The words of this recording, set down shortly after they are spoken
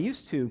I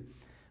used to,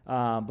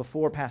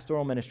 before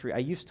pastoral ministry, I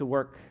used to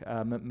work,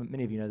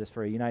 many of you know this,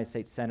 for a United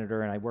States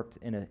senator, and I worked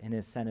in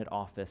his Senate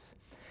office.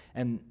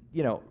 And,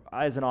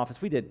 as an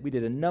office, we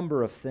did a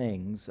number of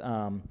things,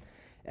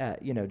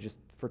 just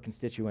for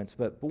constituents.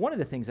 But one of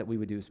the things that we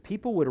would do is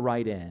people would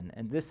write in,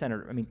 and this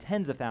senator,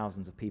 tens of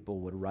thousands of people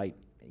would write,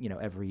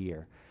 every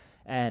year.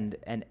 And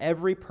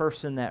every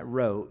person that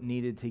wrote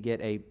needed to get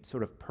a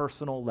sort of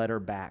personal letter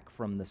back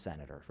from the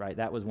senator, right?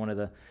 That was one of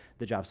the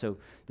jobs. So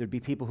there'd be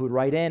people who'd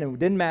write in, and it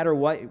didn't matter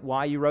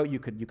why you wrote. You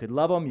could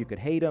love them, you could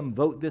hate them,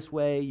 vote this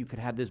way. You could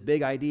have this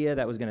big idea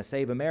that was going to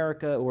save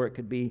America, or it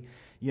could be,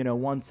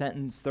 one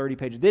sentence, 30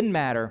 pages. It didn't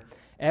matter.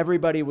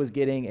 Everybody was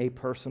getting a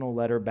personal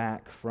letter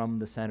back from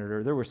the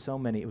senator. There were so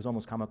many, it was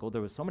almost comical.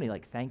 There was so many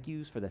thank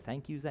yous for the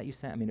thank yous that you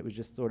sent. It was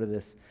just sort of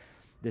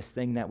this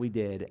thing that we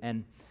did.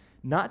 And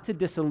not to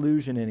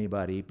disillusion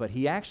anybody, but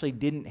he actually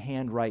didn't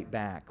handwrite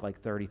back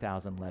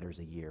 30,000 letters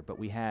a year. But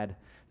we had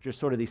just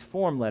sort of these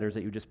form letters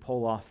that you just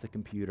pull off the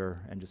computer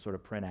and just sort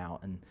of print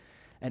out. And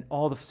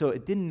so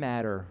it didn't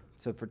matter.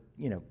 So for,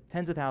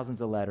 tens of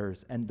thousands of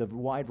letters and the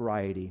wide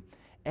variety,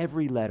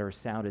 every letter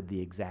sounded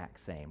the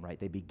exact same, right?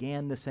 They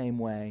began the same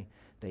way.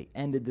 They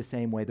ended the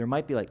same way. There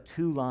might be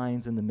 2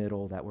 lines in the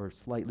middle that were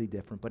slightly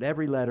different, but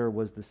every letter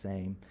was the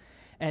same.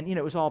 And,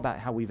 it was all about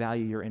how we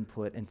value your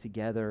input, and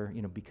together,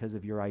 because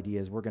of your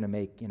ideas, we're going to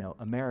make,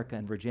 America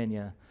and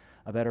Virginia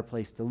a better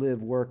place to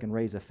live, work, and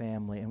raise a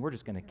family, and we're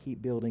just going to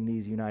keep building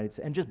these United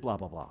States, and just blah,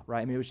 blah, blah,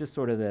 right? It was just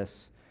sort of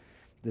this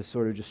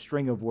sort of just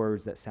string of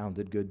words that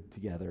sounded good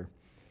together.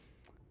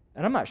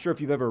 And I'm not sure if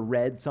you've ever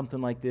read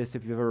something like this,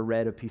 if you've ever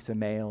read a piece of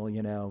mail,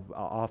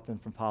 often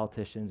from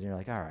politicians, and you're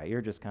like, all right,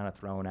 you're just kind of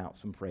throwing out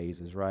some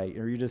phrases, right?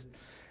 Or you just...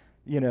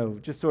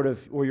 just sort of,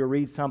 or you'll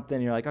read something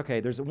and you're like, okay,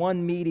 there's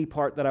one meaty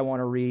part that I want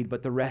to read,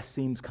 but the rest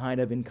seems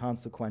kind of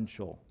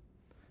inconsequential.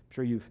 I'm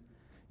sure you've,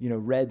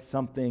 read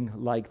something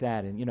like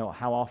that. And,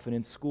 how often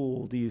in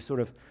school do you sort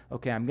of,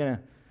 okay, I'm going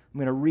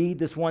to read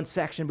this one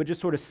section, but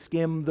just sort of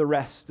skim the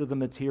rest of the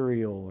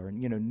material. Or,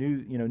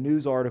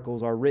 news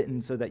articles are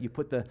written so that you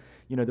put the,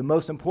 the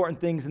most important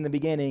things in the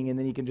beginning, and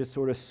then you can just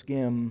sort of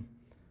skim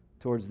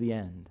towards the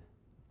end.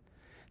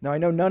 Now, I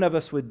know none of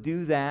us would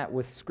do that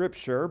with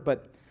Scripture,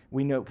 but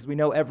we know, because we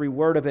know every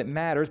word of it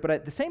matters. But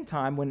at the same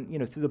time, when,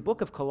 through the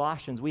book of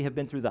Colossians, we have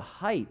been through the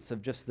heights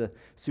of just the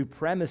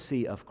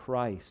supremacy of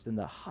Christ and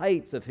the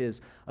heights of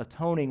his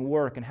atoning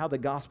work and how the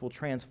gospel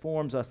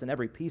transforms us and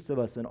every piece of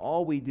us and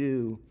all we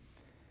do.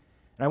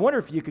 And I wonder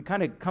if you could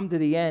kind of come to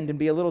the end and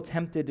be a little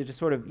tempted to just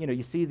sort of,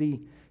 you see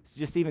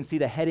just even see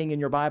the heading in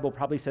your Bible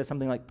probably says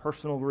something like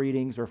personal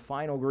greetings or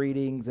final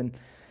greetings,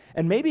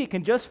 and maybe it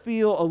can just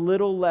feel a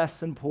little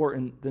less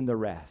important than the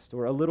rest,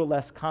 or a little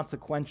less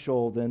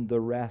consequential than the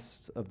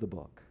rest of the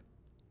book.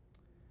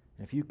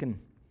 And if you can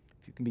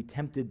be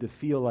tempted to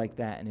feel like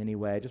that in any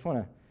way, I just want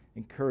to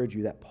encourage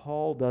you that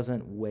Paul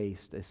doesn't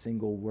waste a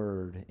single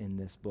word in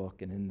this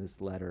book and in this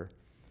letter.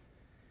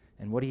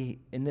 And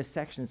in this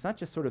section, it's not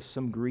just sort of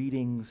some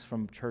greetings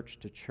from church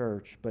to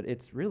church, but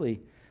it's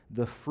really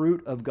the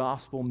fruit of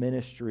gospel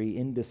ministry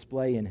in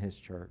display in his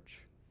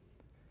church.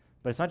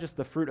 But it's not just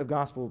the fruit of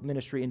gospel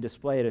ministry in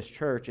display at his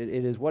church. It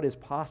is what is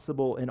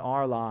possible in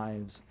our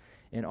lives,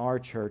 in our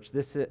church.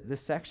 This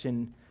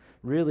section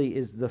really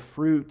is the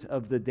fruit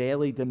of the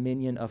daily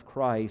dominion of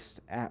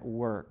Christ at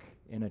work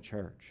in a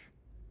church.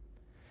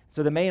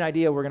 So the main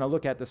idea we're going to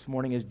look at this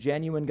morning is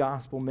genuine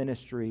gospel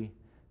ministry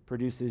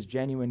produces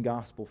genuine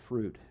gospel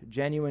fruit.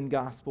 Genuine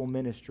gospel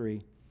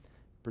ministry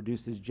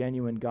produces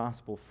genuine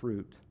gospel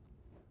fruit.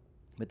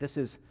 But this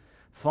is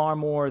far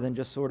more than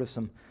just sort of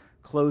some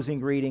closing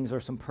greetings or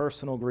some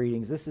personal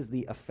greetings. This is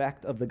the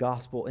effect of the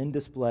gospel in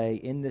display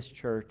in this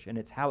church, and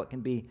it's how it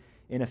can be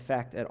in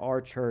effect at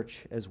our church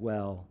as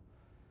well.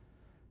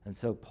 And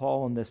so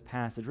Paul in this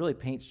passage really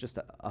paints just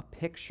a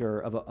picture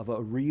of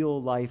a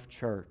real life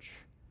church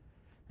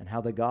and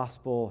how the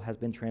gospel has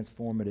been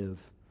transformative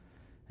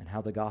and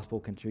how the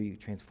gospel can be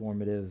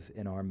transformative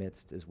in our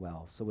midst as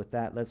well. So with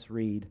that, let's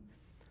read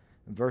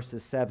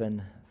verses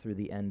 7 through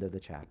the end of the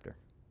chapter.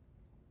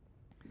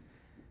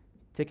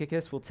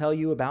 Tychicus will tell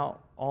you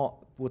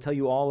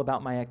all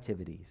about my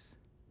activities.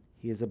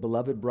 He is a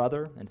beloved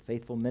brother and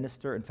faithful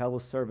minister and fellow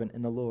servant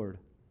in the Lord.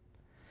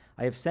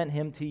 I have sent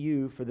him to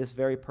you for this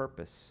very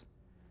purpose,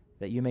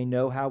 that you may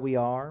know how we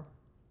are,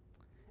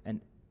 and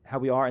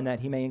that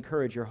he may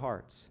encourage your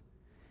hearts.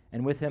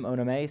 And with him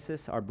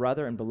Onesimus,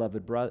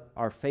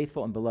 our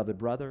faithful and beloved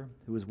brother,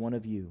 who is one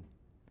of you.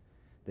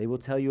 They will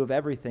tell you of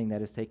everything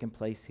that has taken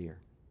place here.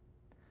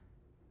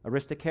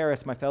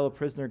 Aristarchus, my fellow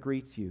prisoner,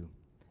 greets you.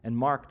 And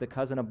Mark, the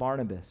cousin of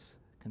Barnabas,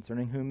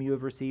 concerning whom you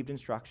have received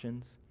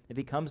instructions. If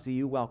he comes to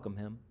you, welcome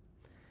him.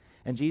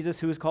 And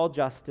Jesus, who is called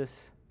Justus.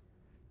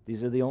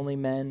 These are the only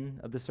men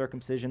of the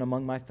circumcision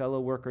among my fellow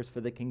workers for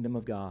the kingdom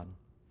of God,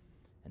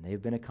 and they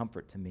have been a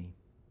comfort to me.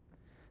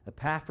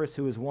 Epaphras,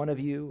 who is one of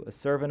you, a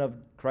servant of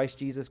Christ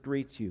Jesus,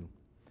 greets you,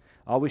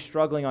 always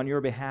struggling on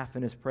your behalf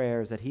in his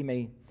prayers, that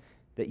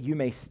you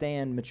may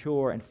stand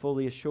mature and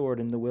fully assured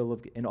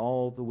in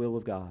all the will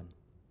of God.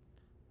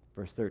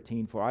 Verse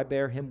 13, for I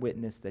bear him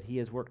witness that he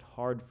has worked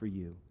hard for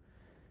you,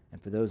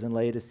 and for those in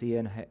Laodicea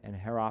and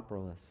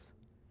Hierapolis.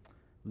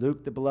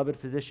 Luke, the beloved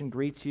physician,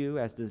 greets you,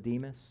 as does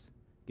Demas.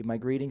 Give my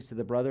greetings to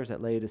the brothers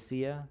at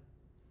Laodicea,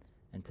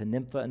 and to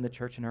Nympha and the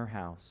church in her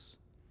house.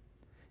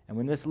 And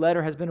when this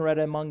letter has been read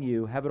among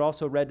you, have it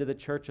also read to the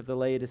church of the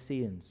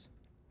Laodiceans.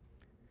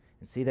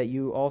 And see that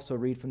you also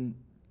read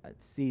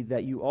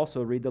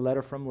the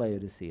letter from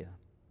Laodicea.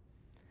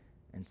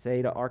 And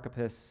say to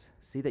Archippus,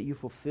 see that you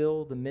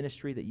fulfill the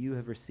ministry that you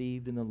have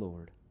received in the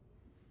Lord.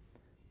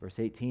 Verse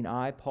 18,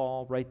 I,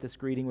 Paul, write this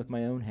greeting with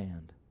my own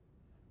hand.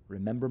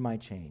 Remember my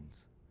chains.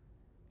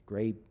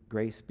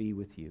 Grace be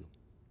with you.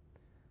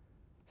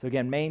 So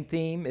again, main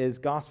theme is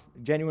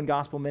genuine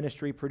gospel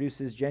ministry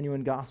produces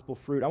genuine gospel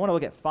fruit. I want to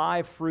look at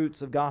 5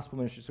 fruits of gospel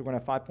ministry. So we're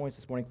going to have 5 points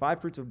this morning. 5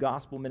 fruits of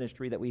gospel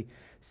ministry that we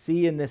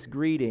see in this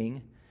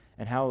greeting,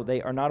 and how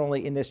they are not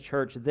only in this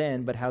church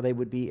then, but how they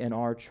would be in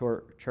our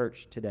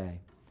church today.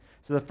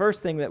 So the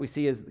first thing that we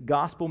see is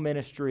gospel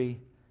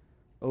ministry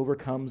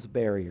overcomes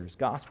barriers.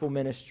 Gospel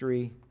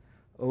ministry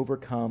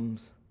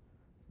overcomes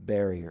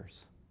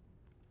barriers.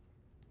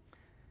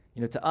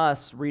 You know, to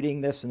us,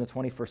 reading this in the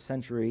 21st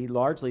century,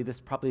 largely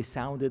this probably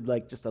sounded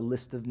like just a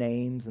list of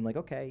names and like,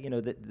 okay, you know,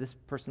 this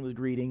person was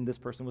greeting, this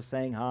person was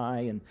saying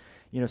hi, and,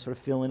 you know, sort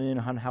of filling in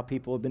on how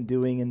people have been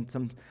doing in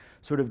some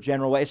sort of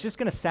general way. It's just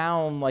going to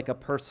sound like a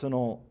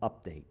personal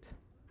update.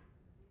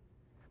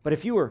 But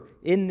if you were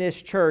in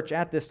this church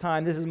at this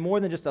time, this is more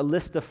than just a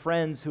list of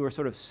friends who are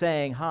sort of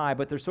saying hi,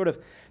 but there's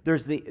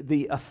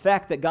the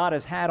effect that God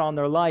has had on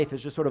their life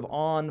is just sort of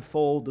on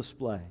full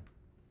display.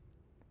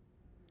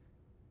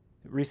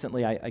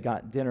 Recently, I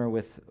got dinner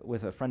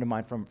with a friend of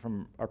mine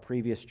from our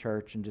previous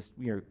church, and just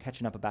we were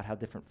catching up about how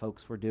different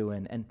folks were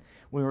doing. And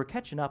when we were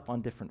catching up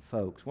on different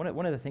folks, one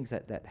of the things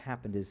that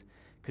happened is,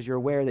 because you're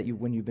aware that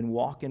when you've been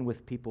walking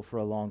with people for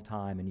a long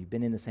time, and you've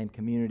been in the same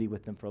community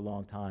with them for a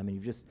long time, and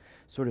you've just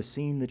sort of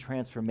seen the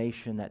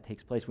transformation that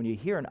takes place, when you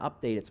hear an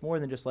update, it's more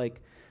than just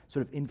like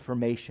sort of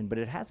information, but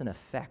it has an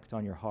effect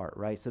on your heart,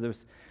 right? So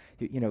there's,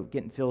 you know,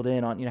 getting filled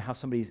in on, you know, how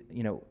somebody's,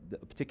 you know,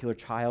 a particular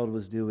child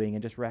was doing,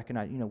 and just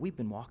recognize, you know, we've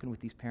been walking with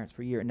these parents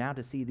for a year, and now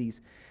to see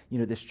these, you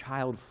know, this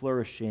child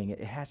flourishing,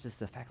 it has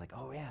this effect like,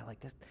 oh yeah,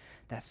 like this,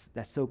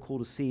 that's so cool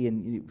to see.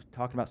 And you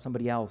talking about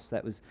somebody else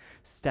that was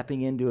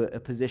stepping into a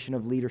position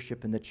of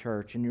leadership in the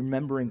church, and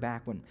remembering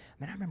back when,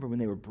 man, I remember when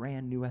they were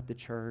brand new at the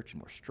church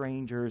and were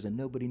strangers and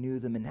nobody knew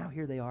them, and now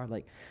here they are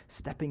like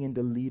stepping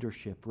into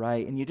leadership,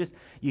 right? And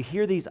you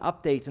hear these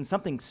updates, and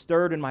something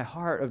stirred in my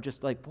heart of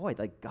just like, boy,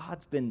 like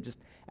God's been just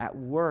at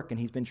work, and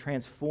he's been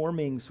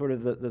transforming sort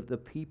of the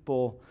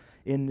people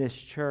in this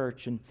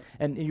church. And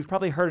you've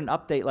probably heard an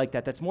update like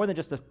that. That's more than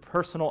just a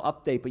personal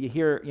update, but you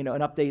hear, you know,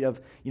 an update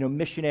of, you know,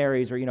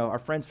 missionaries, or, you know, our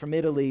friends from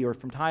Italy or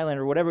from Thailand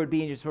or whatever it would be,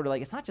 and you're sort of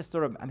like, it's not just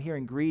sort of, I'm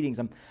hearing greetings.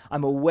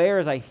 I'm aware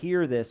as I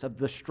hear this of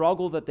the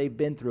struggle that they've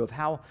been through, of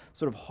how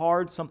sort of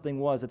hard something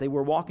was, that they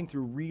were walking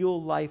through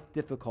real life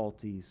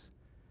difficulties.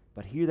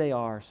 But here they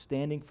are,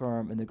 standing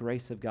firm in the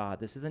grace of God.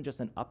 This isn't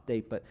just an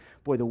update, but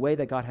boy, the way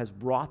that God has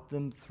brought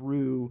them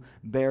through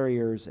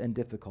barriers and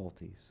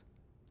difficulties.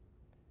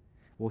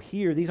 Well,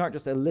 here, these aren't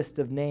just a list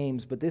of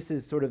names, but this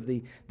is sort of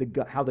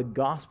how the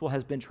gospel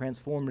has been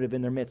transformative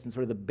in their midst, and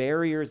sort of the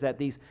barriers that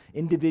these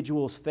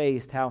individuals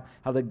faced, how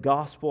the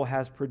gospel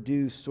has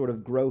produced sort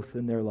of growth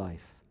in their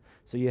life.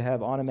 So you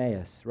have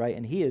Onesimus, right?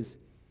 And he is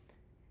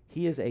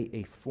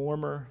a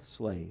former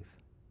slave.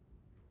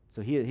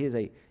 So he is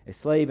a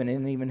slave, and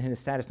even in his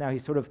status now, he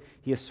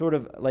is sort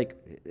of like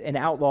an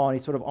outlaw, and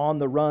he's sort of on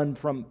the run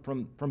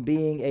from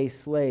being a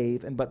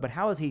slave. But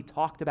how is he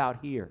talked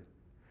about here?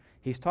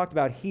 He's talked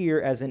about here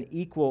as an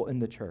equal in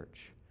the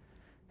church,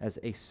 as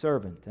a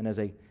servant, and as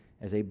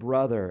a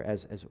brother,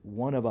 as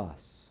one of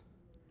us.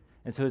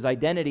 And so his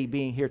identity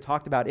being here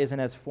talked about isn't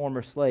as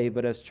former slave,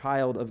 but as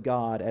child of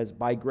God, as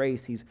by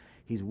grace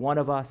he's one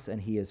of us,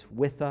 and he is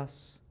with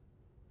us.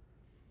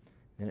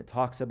 Then it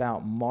talks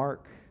about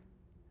Mark.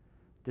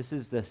 This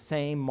is the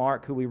same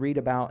Mark who we read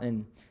about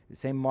in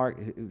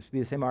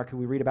who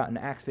we read about in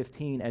Acts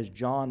 15 as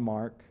John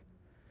Mark,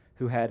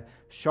 who had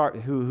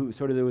who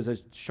sort of, there was a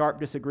sharp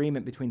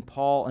disagreement between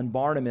Paul and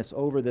Barnabas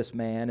over this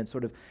man, and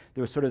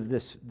there was sort of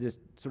this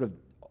sort of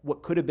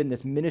what could have been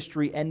this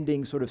ministry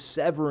ending, sort of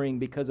severing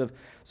because of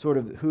sort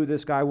of who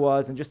this guy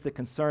was, and just the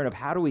concern of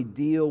how do we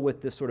deal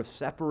with this sort of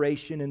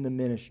separation in the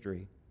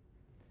ministry.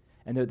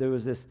 And there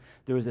was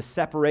this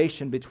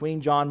separation between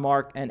John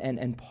Mark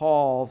and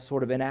Paul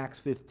sort of in Acts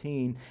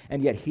 15,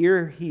 and yet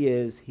here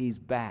he's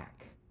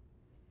back.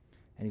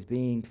 And he's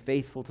being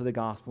faithful to the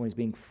gospel, and he's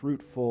being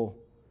fruitful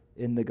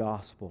in the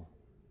gospel.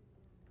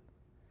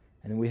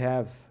 And then we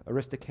have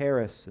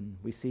Aristarchus, and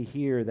we see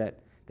here that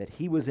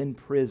he was in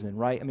prison,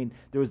 right? I mean,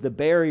 there was the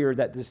barrier,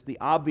 the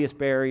obvious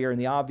barrier and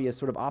the obvious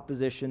sort of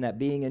opposition that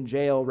being in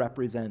jail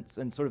represents.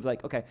 And sort of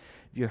like, okay,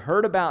 if you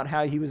heard about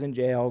how he was in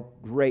jail,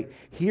 great.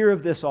 Hear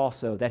of this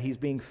also, that he's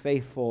being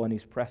faithful and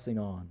he's pressing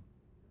on.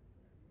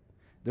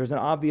 There's an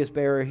obvious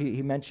barrier.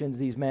 He mentions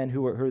these men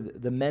who are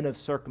the men of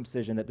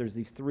circumcision, that there's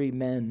these 3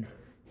 men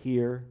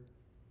here.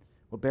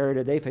 What barrier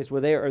did they face?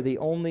 Well, they are the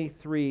only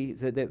three,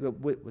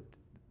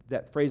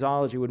 that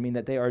phraseology would mean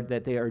that they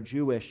are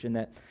Jewish, and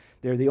that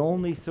they're the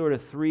only sort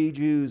of three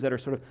Jews that are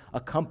sort of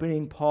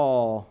accompanying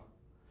Paul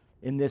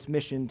in this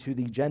mission to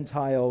the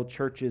Gentile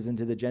churches and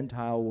to the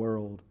Gentile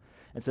world.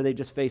 And so they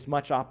just faced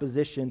much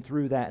opposition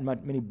through that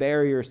and many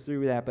barriers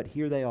through that, but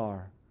here they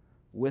are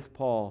with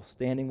Paul,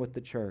 standing with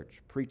the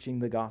church, preaching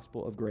the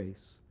gospel of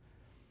grace.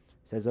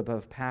 It says of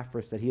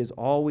Epaphras that he is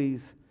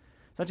always,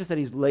 it's not just that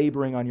he's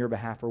laboring on your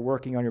behalf or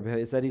working on your behalf,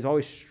 it's that he's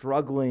always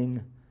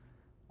struggling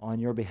on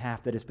your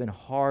behalf, that it's been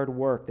hard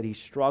work, that he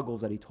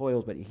struggles, that he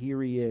toils, but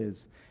here he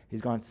is.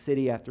 He's gone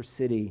city after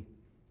city,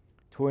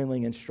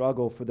 toiling and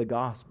struggle for the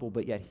gospel,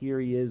 but yet here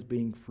he is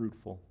being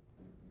fruitful.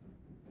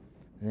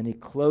 And then he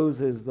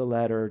closes the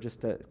letter,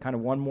 just a kind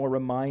of one more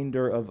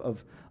reminder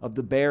of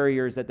the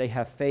barriers that they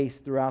have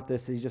faced throughout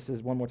this. He just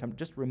says one more time,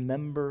 just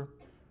remember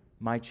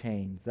my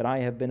chains, that I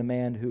have been a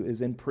man who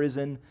is in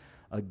prison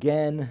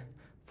again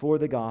for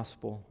the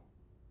gospel,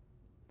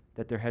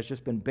 that there has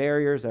just been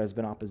barriers, there has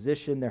been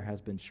opposition, there has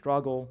been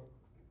struggle.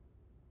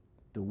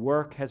 The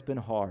work has been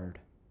hard,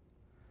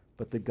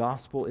 but the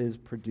gospel is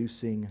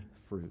producing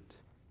fruit.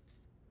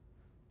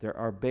 There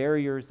are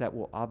barriers that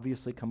will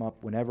obviously come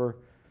up whenever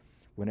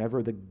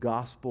the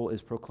gospel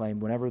is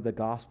proclaimed, whenever the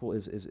gospel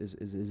is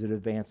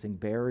advancing,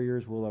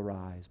 barriers will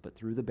arise. But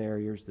through the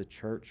barriers, the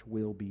church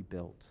will be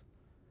built.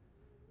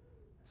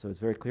 So it's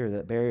very clear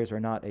that barriers are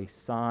not a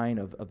sign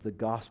of the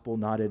gospel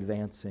not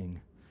advancing,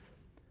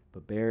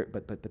 but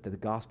the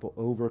gospel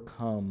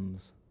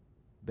overcomes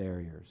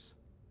barriers.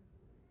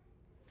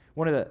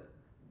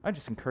 I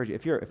just encourage you,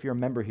 if you're a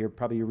member here,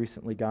 probably you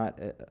recently got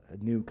a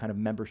new kind of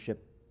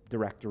membership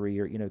directory,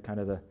 or kind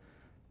of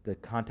the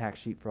contact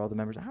sheet for all the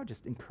members. I would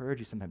just encourage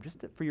you sometime,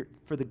 just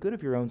for the good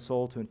of your own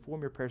soul, to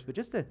inform your prayers, but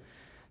just to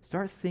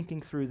start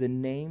thinking through the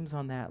names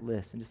on that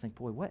list and just think,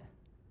 boy, what?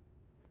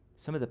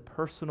 Some of the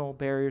personal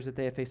barriers that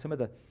they have faced, some of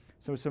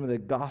the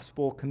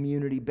gospel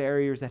community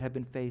barriers that have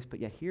been faced, but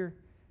yet here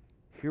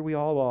we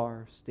all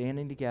are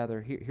standing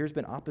together. Here's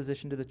been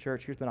opposition to the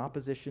church. Here's been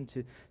opposition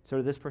to sort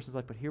of this person's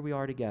life, but here we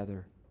are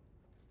together,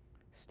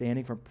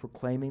 standing for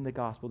proclaiming the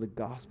gospel. The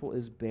gospel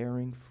is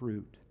bearing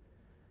fruit.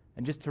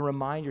 And just to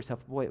remind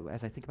yourself, boy,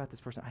 as I think about this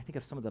person, I think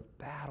of some of the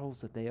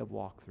battles that they have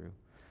walked through,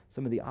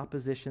 some of the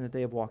opposition that they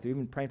have walked through,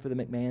 even praying for the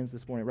McMahons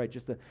this morning, right?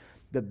 Just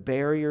the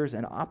barriers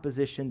and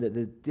opposition, the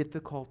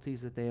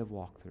difficulties that they have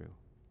walked through.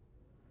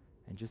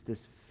 And just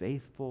this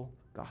faithful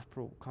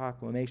gospel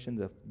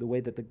proclamation, the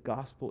way that the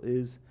gospel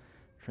is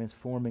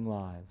transforming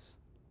lives.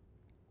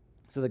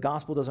 So the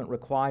gospel doesn't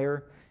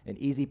require an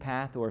easy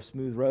path or a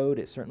smooth road.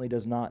 It certainly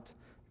does not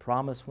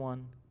promise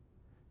one.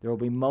 There will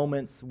be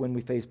moments when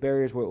we face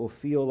barriers where it will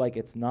feel like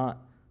it's not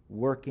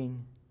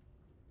working.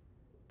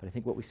 But I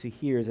think what we see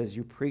here is as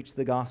you preach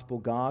the gospel,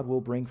 God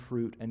will bring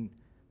fruit and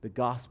the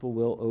gospel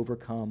will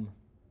overcome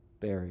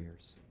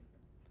barriers.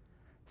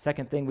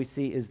 Second thing we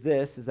see is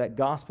that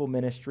gospel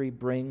ministry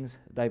brings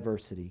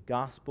diversity.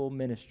 Gospel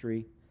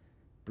ministry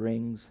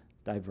brings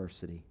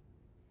diversity.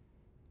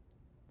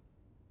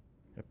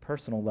 At a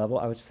personal level,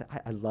 I would say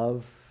I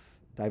love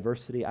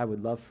diversity. I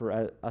would love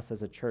for us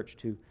as a church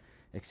to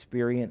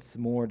experience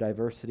more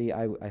diversity.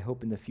 I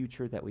hope in the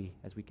future that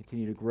as we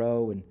continue to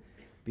grow and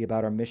be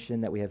about our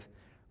mission, that we have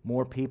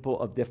more people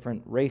of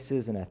different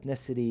races and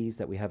ethnicities,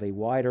 that we have a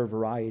wider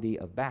variety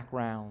of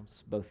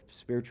backgrounds, both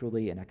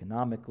spiritually and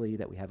economically,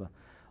 that we have a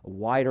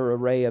wider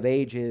array of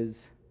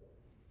ages,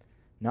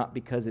 not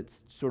because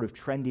it's sort of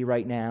trendy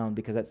right now and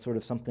because that's sort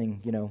of something,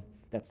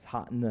 that's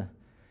hot in the,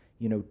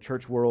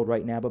 church world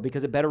right now, but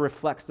because it better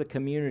reflects the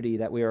community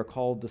that we are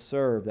called to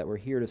serve, that we're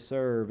here to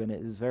serve, and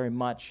it is very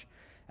much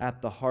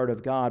at the heart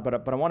of God.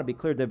 But I want to be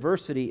clear,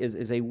 diversity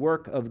is a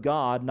work of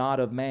God, not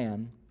of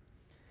man.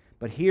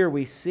 But here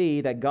we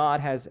see that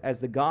God has, as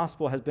the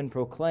gospel has been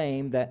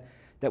proclaimed, that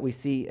we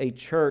see a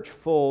church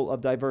full of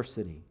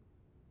diversity.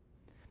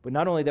 But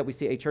not only that we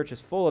see a church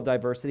is full of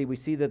diversity, we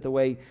see that the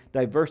way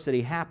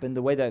diversity happened,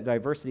 the way that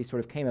diversity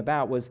sort of came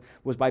about was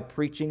by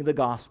preaching the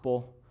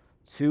gospel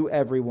to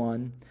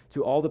everyone,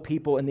 to all the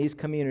people in these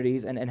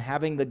communities, and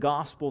having the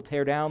gospel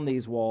tear down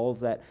these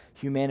walls that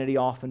humanity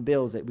often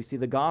builds. That we see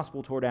the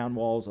gospel tore down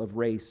walls of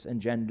race and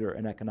gender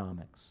and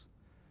economics.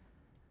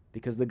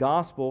 Because the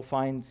gospel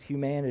finds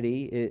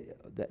humanity,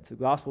 the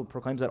gospel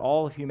proclaims that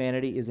all of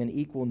humanity is in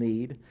equal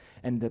need,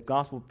 and the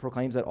gospel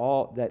proclaims that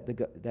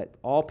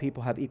all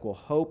people have equal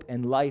hope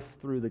and life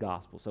through the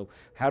gospel. So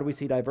how do we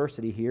see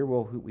diversity here?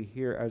 Well, we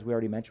hear, as we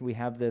already mentioned, we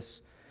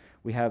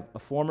have a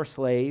former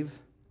slave,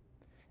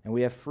 and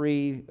we have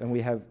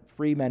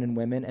free men and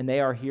women, and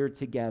they are here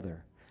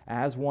together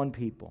as one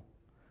people.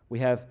 We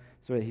have,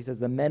 so he says,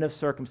 the men of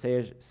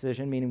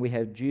circumcision, meaning we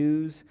have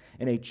Jews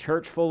in a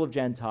church full of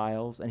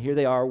Gentiles, and here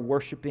they are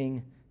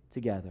worshiping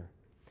together.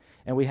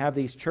 And we have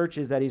these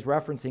churches that he's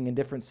referencing in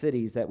different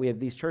cities, that we have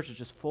these churches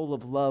just full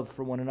of love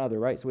for one another,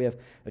 right? So we have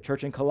a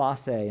church in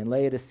Colossae and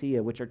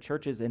Laodicea, which are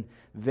churches in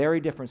very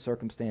different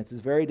circumstances,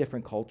 very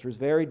different cultures,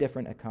 very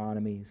different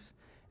economies.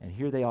 And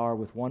here they are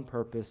with one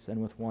purpose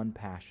and with one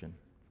passion.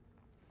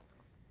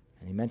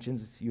 And he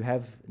mentions you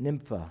have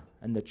Nympha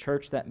and the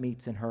church that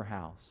meets in her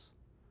house.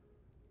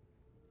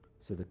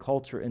 So the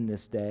culture in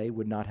this day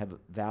would not have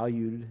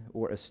valued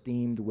or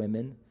esteemed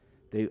women.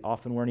 They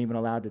often weren't even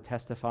allowed to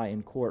testify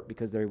in court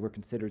because they were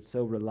considered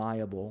so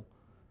reliable.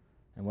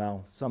 And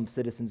while some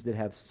citizens did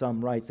have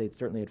some rights, they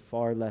certainly had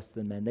far less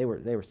than men. They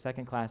were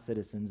second-class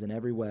citizens in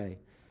every way.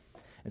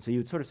 And so you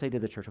would sort of say to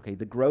the church, okay,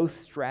 the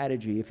growth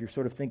strategy, if you're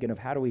sort of thinking of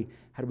how do we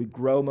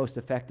grow most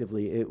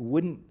effectively, it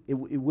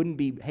wouldn't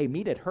be, hey,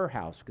 meet at her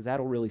house, because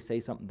that'll really say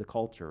something to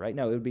culture, right?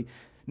 No, it would be,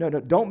 no,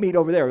 don't meet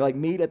over there. Like,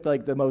 meet at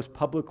the most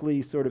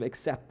publicly sort of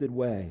accepted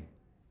way.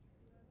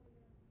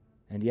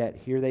 And yet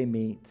here they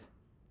meet,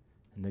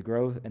 and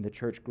the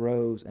church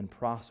grows and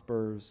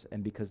prospers,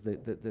 and because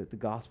the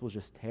gospel is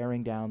just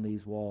tearing down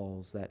these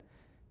walls,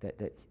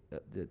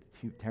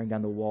 tearing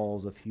down the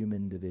walls of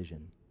human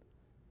division.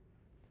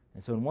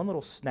 And so in one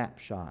little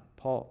snapshot,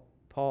 Paul,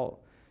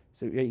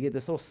 so you get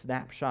this little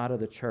snapshot of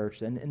the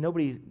church, and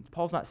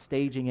Paul's not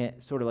staging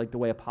it sort of like the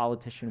way a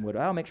politician would.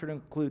 I'll make sure to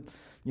include,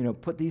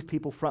 put these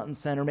people front and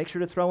center, make sure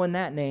to throw in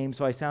that name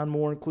so I sound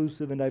more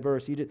inclusive and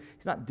diverse. He's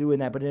not doing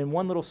that, but in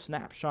one little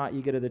snapshot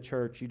you get of the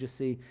church, you just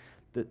see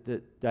that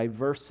the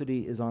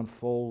diversity is on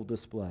full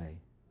display.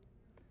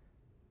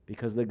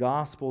 Because the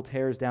gospel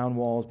tears down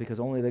walls, because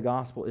only the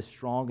gospel is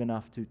strong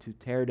enough to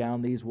tear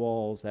down these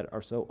walls that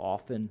are so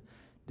often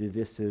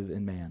divisive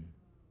in man.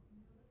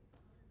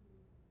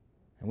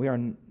 And we are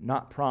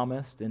not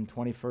promised in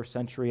 21st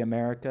century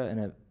America, in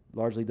a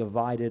largely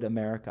divided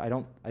America.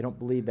 I don't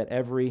believe that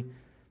every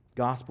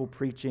gospel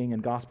preaching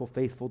and gospel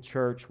faithful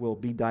church will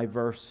be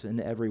diverse in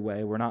every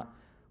way. We're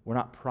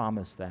not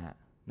promised that.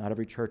 Not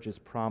every church is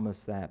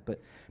promised that.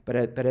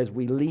 But as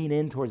we lean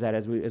in towards that,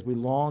 as we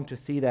long to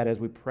see that, as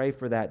we pray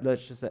for that,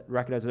 let's just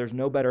recognize that there's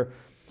no better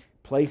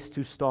place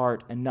to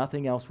start, and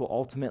nothing else will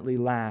ultimately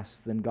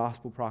last than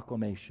gospel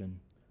proclamation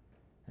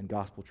and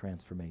gospel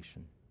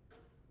transformation.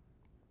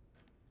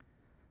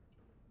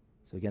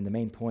 So again, the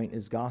main point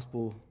is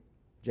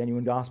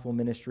genuine gospel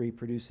ministry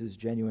produces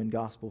genuine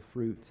gospel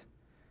fruit.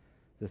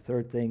 The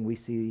third thing we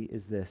see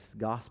is this: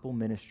 gospel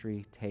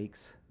ministry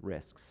takes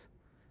risks.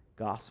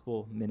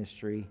 Gospel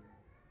ministry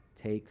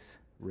takes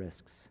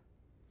risks.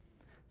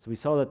 So we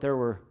saw that there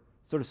were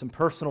sort of some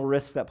personal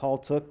risks that Paul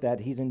took,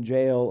 that he's in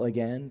jail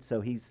again.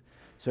 So he's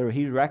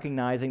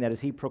recognizing that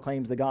as he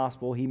proclaims the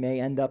gospel, he may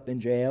end up in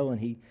jail,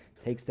 and he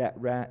takes that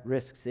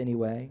risks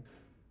anyway.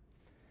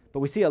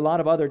 But we see a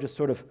lot of other just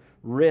sort of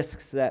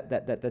risks that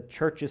the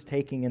church is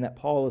taking and that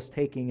Paul is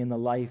taking in the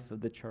life of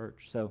the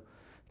church. So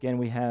again,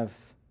 we have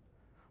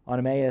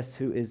Onesimus,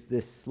 who is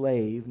this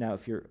slave. Now,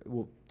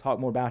 we'll talk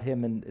more about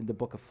him in the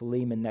book of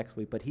Philemon next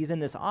week, but he's in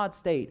this odd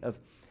state of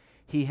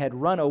he had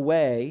run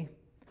away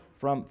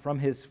from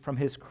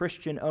his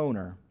Christian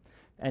owner,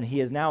 and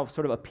he is now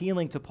sort of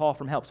appealing to Paul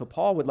for help. So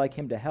Paul would like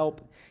him to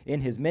help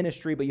in his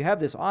ministry, but you have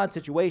this odd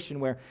situation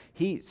where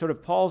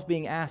Paul's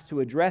being asked to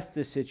address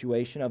this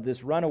situation of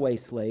this runaway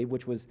slave,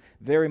 which was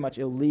very much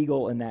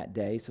illegal in that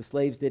day. So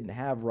slaves didn't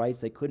have rights,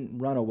 they couldn't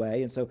run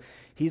away, and so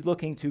he's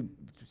looking to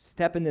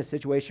step in this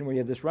situation where you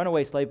have this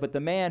runaway slave, but the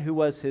man who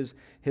was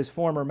his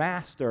former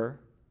master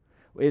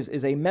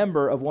is a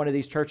member of one of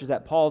these churches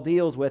that Paul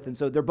deals with, and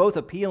so they're both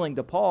appealing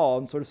to Paul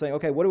and sort of saying,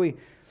 okay,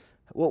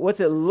 what's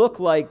it look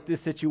like,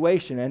 this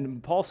situation?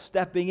 And Paul's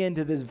stepping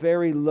into this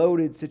very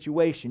loaded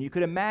situation. You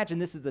could imagine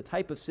this is the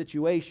type of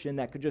situation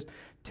that could just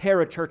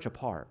tear a church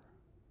apart.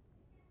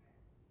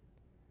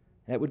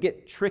 And it would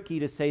get tricky,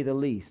 to say the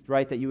least,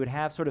 right? That you would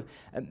have sort of,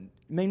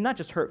 not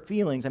just hurt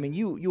feelings.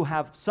 You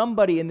have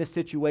somebody in this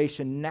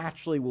situation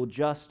naturally will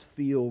just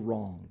feel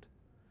wronged.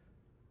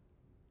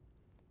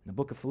 The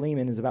book of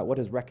Philemon is about what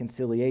does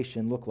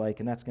reconciliation look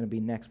like, and that's going to be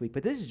next week.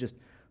 But this is just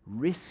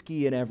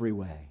risky in every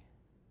way.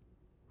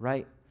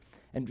 Right?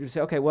 And you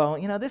say, okay, well,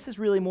 this is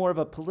really more of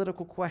a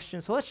political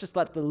question, so let's just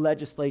let the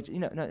legislature,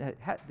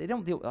 they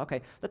don't deal,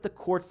 okay, let the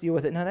courts deal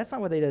with it. No, that's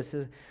not what they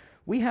do.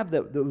 We have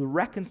the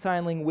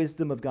reconciling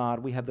wisdom of God.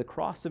 We have the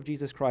cross of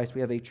Jesus Christ.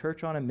 We have a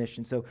church on a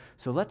mission. So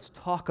let's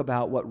talk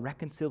about what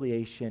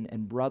reconciliation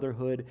and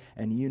brotherhood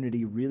and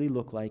unity really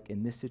look like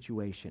in this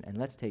situation, and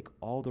let's take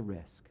all the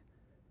risk,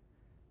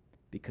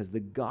 because the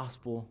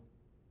gospel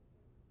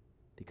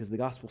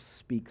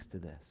speaks to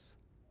this.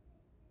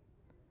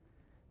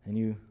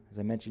 And as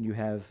I mentioned, you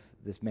have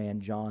this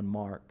man, John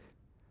Mark.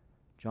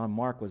 John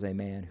Mark was a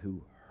man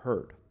who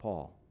hurt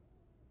Paul,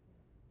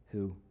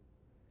 who,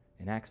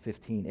 in Acts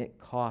 15, it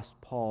cost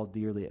Paul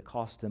dearly. It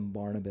cost him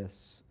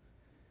Barnabas.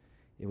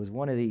 It was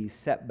one of these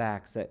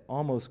setbacks that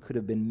almost could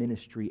have been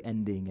ministry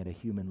ending at a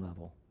human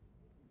level.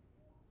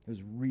 It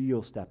was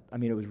real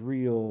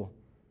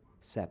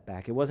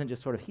setback. It wasn't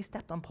just sort of, he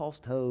stepped on Paul's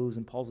toes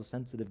and Paul's a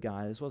sensitive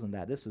guy. This wasn't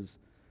that. This was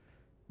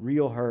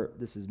real hurt.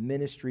 This is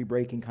ministry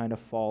breaking kind of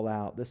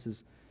fallout. This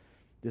is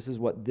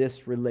what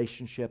this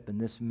relationship and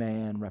this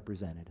man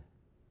represented.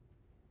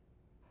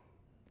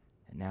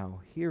 And now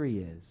here he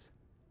is,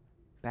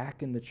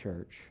 back in the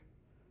church.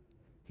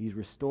 He's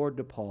restored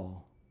to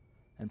Paul.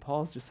 And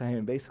Paul's just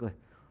saying, basically,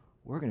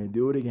 we're going to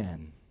do it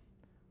again.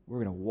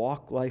 We're going to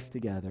walk life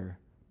together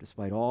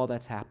despite all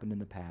that's happened in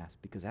the past,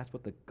 because that's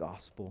what the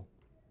gospel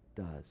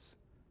does.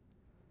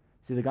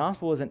 See, the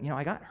gospel isn't,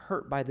 I got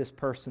hurt by this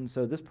person,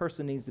 so this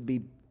person needs to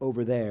be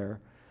over there.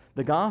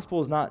 The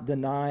gospel is not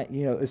denying,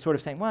 is sort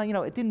of saying, well,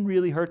 it didn't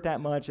really hurt that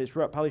much. It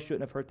probably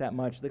shouldn't have hurt that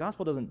much. The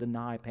gospel doesn't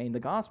deny pain. The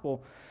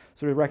gospel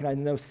sort of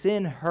recognizes, no,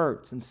 sin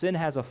hurts and sin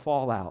has a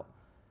fallout.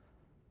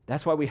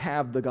 That's why we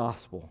have the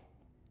gospel.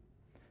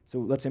 So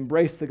let's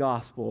embrace the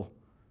gospel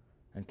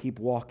and keep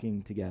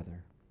walking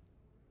together.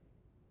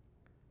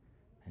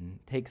 And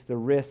takes the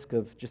risk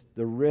of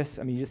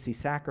you just see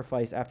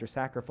sacrifice after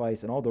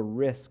sacrifice and all the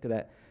risk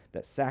that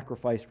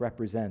sacrifice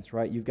represents,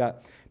 right? You've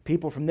got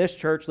people from this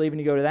church leaving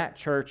to go to that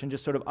church and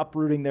just sort of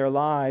uprooting their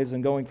lives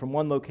and going from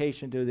one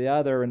location to the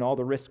other and all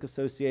the risk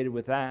associated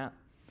with that.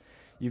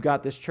 You've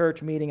got this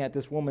church meeting at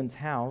this woman's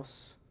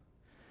house.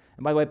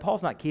 And by the way,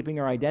 Paul's not keeping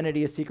her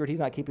identity a secret. He's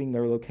not keeping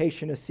their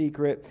location a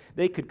secret.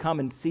 They could come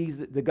and seize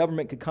it. The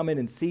government could come in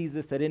and seize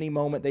this at any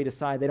moment they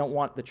decide they don't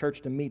want the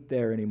church to meet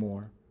there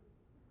anymore.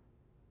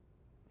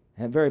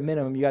 And at very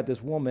minimum, you got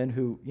this woman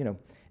who,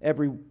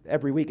 every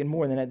week and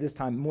more than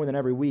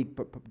every week,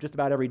 but just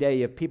about every day,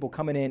 you have people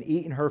coming in,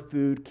 eating her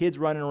food, kids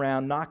running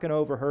around, knocking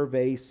over her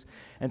vase.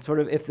 And sort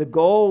of, if the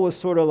goal was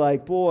sort of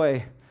like,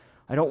 boy,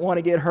 I don't want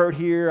to get hurt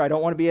here, I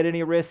don't want to be at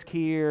any risk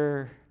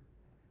here,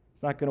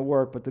 it's not going to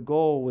work. But the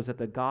goal was that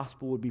the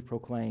gospel would be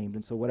proclaimed.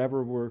 And so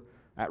whatever we're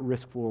at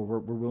risk for, we're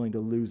willing to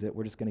lose it.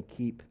 We're just going to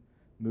keep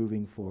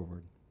moving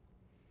forward.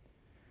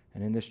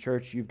 And in this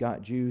church, you've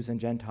got Jews and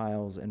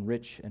Gentiles and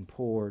rich and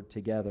poor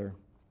together,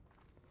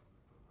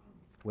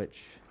 which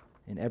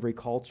in every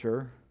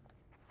culture,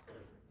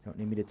 you don't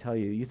need me to tell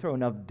you, you throw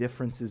enough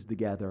differences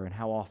together and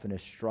how often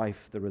is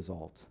strife the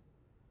result.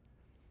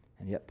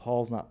 And yet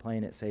Paul's not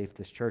playing it safe.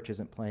 This church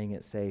isn't playing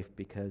it safe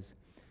because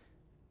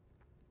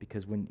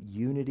when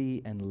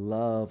unity and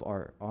love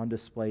are on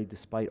display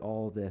despite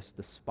all this,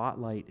 the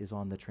spotlight is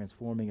on the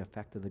transforming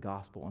effect of the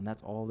gospel, and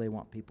that's all they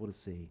want people to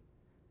see.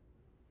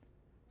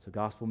 So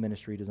gospel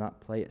ministry does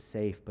not play it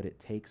safe, but it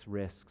takes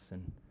risks,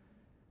 and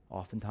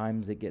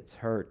oftentimes it gets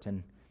hurt,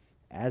 and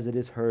as it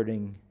is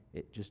hurting,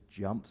 it just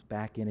jumps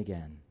back in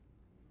again.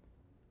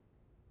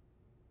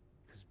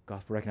 Because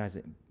gospel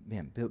recognizes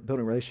that,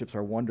 building relationships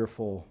are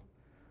wonderful,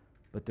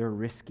 but they're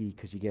risky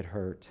because you get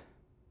hurt.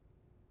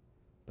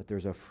 But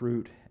there's a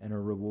fruit and a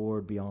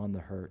reward beyond the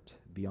hurt,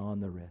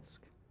 beyond the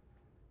risk.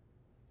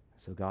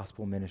 So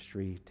gospel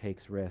ministry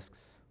takes risks.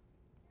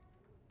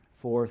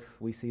 Fourth,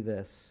 we see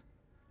this,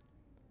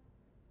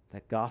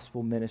 that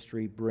gospel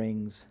ministry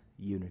brings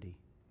unity.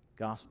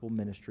 Gospel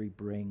ministry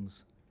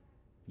brings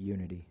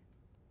unity.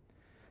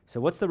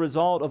 So what's the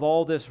result of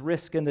all this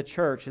risk in the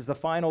church? Is the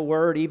final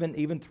word,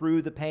 even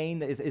through the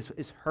pain,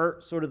 is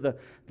hurt sort of the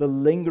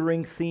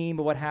lingering theme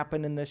of what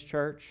happened in this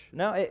church?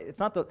 No, it's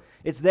not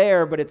it's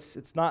there, but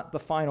it's not the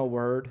final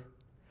word.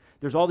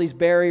 There's all these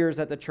barriers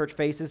that the church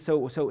faces,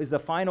 so is the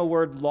final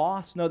word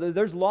lost? No,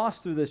 there's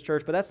loss through this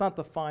church, but that's not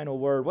the final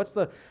word. What's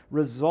the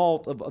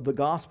result of the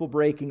gospel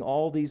breaking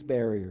all these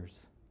barriers?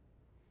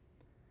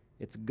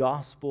 It's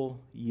gospel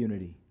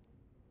unity.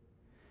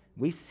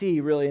 We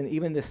see really, in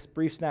even this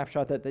brief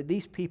snapshot, that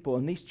these people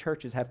and these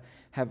churches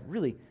have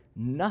really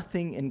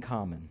nothing in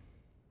common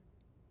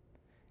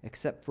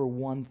except for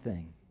one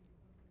thing.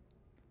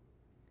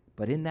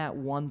 But in that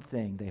one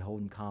thing they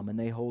hold in common,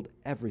 they hold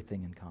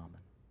everything in common.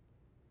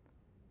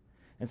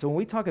 And so when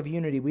we talk of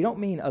unity, we don't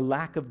mean a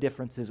lack of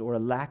differences or a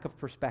lack of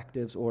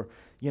perspectives or,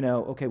 we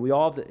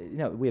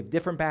have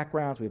different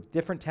backgrounds, we have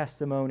different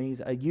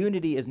testimonies. A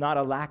unity is not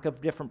a lack of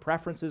different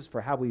preferences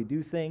for how we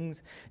do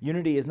things.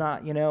 Unity is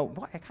not,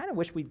 I kind of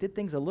wish we did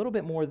things a little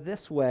bit more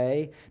this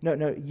way. No,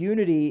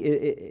 unity,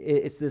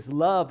 it's this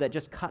love that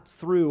just cuts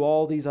through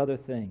all these other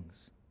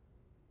things.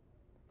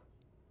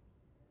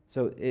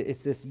 So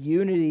it's this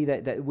unity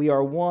that we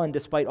are one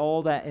despite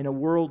all that in a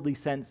worldly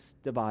sense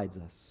divides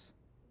us.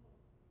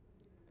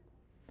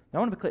 Now,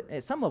 I want to be clear,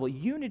 at some level,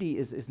 unity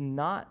is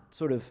not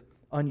sort of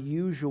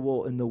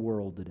unusual in the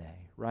world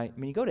today, right? I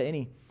mean, you go to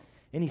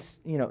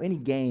any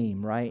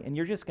game, right, and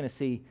you're just going to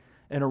see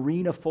an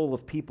arena full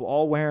of people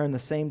all wearing the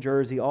same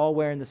jersey, all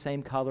wearing the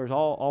same colors,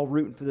 all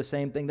rooting for the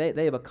same thing.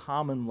 They have a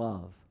common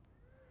love.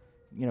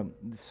 The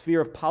sphere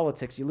of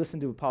politics, you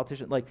listen to a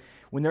politician, like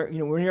when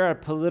you're at a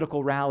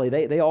political rally,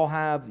 they all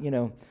have,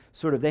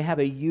 they have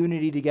a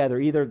unity together.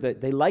 Either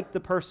that they like the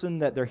person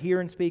that they're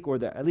hearing speak,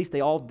 or at least they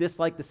all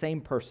dislike the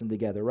same person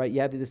together, right? You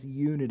have this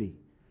unity.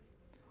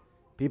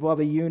 People have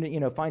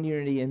find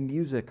unity in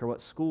music or what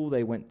school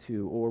they went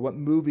to or what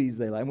movies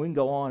they like. And we can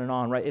go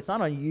on, right? It's not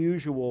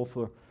unusual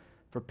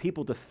for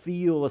people to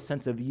feel a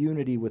sense of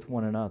unity with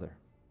one another.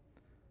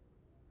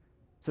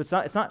 So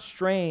it's not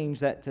strange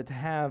that to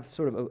have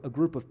sort of a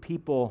group of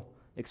people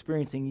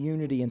experiencing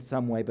unity in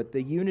some way, but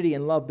the unity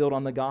and love built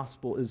on the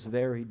gospel is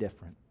very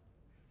different.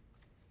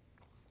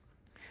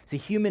 See,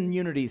 human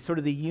unity, sort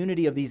of the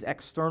unity of these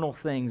external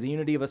things, the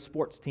unity of a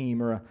sports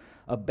team or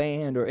a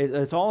band, or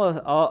it's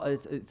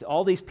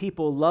all these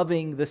people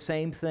loving the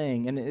same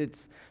thing, and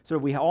it's sort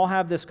of we all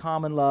have this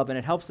common love, and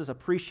it helps us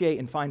appreciate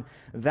and find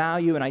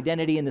value and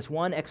identity in this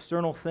one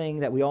external thing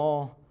that we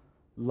all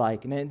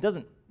like. And it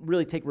doesn't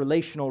really take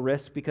relational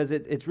risk because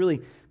it's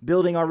really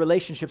building our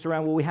relationships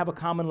around, well, we have a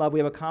common love, we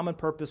have a common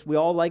purpose, we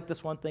all like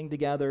this one thing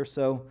together,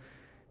 so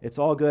it's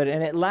all good.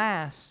 And it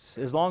lasts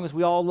as long as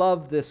we all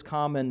love this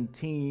common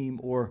team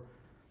or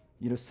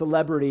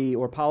celebrity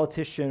or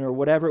politician or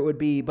whatever it would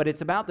be. But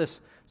it's about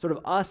this sort of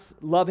us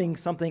loving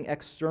something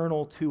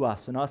external to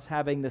us and us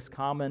having this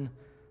common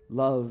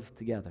love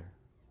together.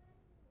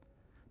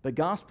 But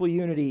gospel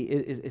unity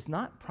is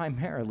not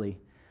primarily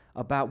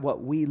about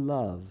what we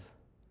love.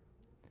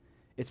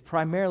 It's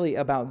primarily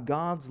about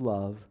God's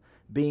love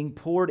being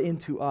poured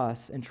into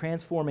us and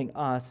transforming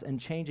us and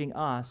changing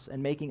us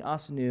and making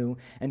us new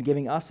and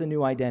giving us a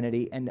new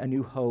identity and a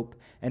new hope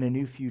and a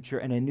new future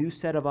and a new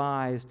set of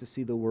eyes to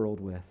see the world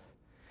with.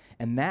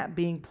 And that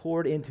being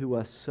poured into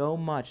us so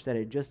much that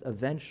it just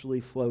eventually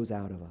flows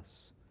out of us.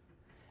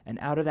 And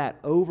out of that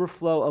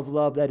overflow of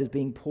love that is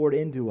being poured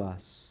into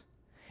us,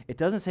 it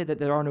doesn't say that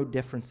there are no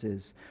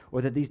differences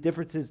or that these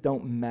differences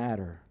don't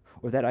matter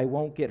or that I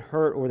won't get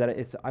hurt or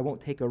that I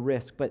won't take a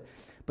risk, but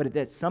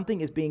that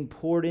something is being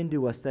poured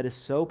into us that is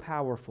so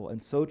powerful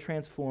and so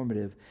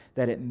transformative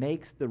that it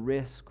makes the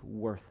risk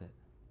worth it.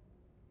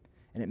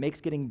 And it makes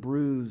getting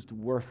bruised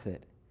worth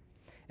it.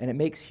 And it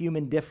makes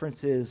human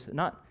differences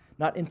not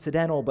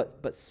incidental,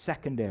 but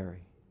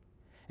secondary.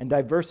 And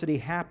diversity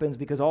happens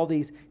because all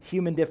these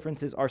human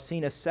differences are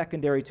seen as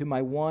secondary to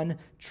my one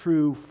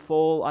true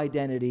full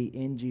identity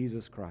in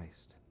Jesus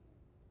Christ.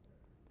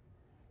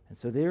 And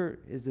so there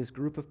is this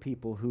group of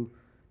people who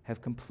have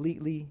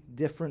completely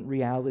different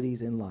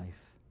realities in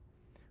life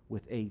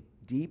with a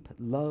deep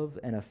love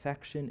and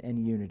affection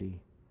and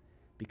unity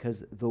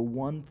because the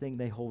one thing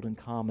they hold in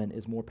common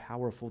is more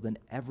powerful than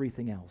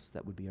everything else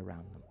that would be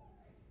around them.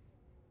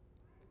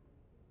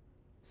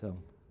 So,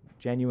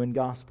 genuine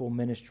gospel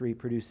ministry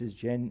produces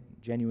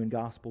genuine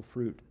gospel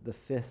fruit. The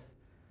fifth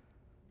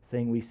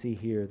thing we see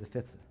here, the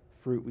fifth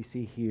fruit we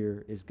see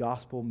here is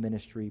gospel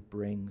ministry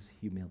brings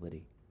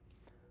humility.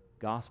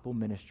 Gospel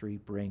ministry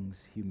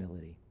brings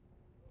humility.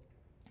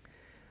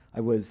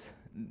 I was,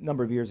 a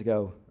number of years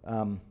ago,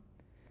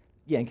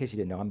 in case you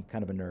didn't know, I'm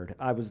kind of a nerd.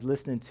 I was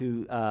listening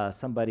to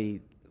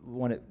somebody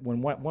when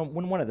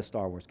one of the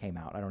Star Wars came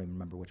out. I don't even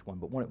remember which one,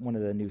 but one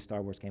of the new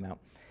Star Wars came out.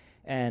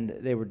 And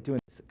they were doing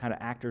this kind of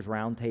actors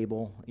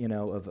roundtable,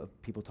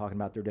 of people talking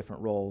about their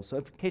different roles. So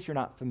in case you're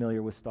not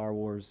familiar with Star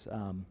Wars,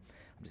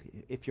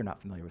 if you're not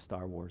familiar with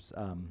Star Wars,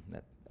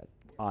 that's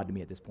odd to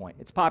me at this point.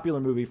 It's a popular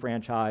movie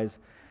franchise.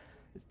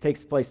 It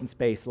takes place in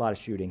space, a lot of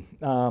shooting.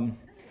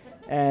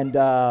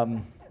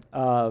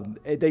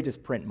 They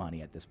just print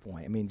money at this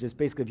point. I mean, just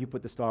basically if you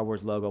put the Star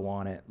Wars logo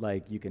on it,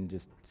 like you can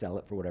just sell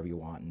it for whatever you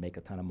want and make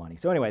a ton of money.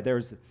 So anyway,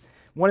 there's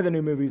one of the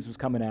new movies was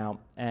coming out,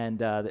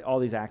 and all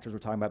these actors were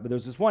talking about, but there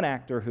was this one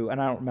actor who,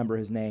 and I don't remember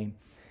his name,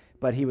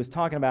 but he was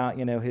talking about,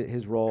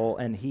 his role,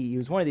 and he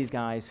was one of these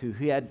guys who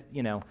had,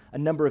 a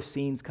number of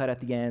scenes cut at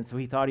the end, so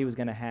he thought he was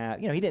going to have,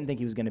 he didn't think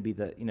he was going to be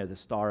the, the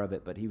star of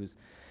it, but he was,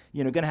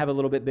 going to have a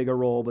little bit bigger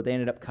role, but they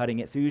ended up cutting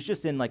it, so he was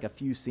just in like a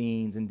few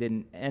scenes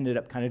and ended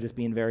up kind of just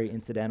being very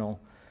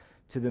incidental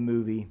to the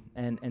movie.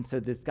 And so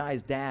this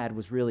guy's dad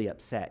was really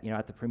upset.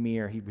 At the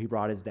premiere, he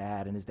brought his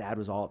dad, and his dad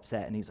was all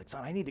upset. And he's like,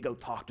 son, I need to go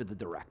talk to the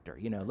director,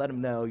 let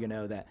him know,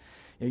 that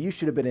you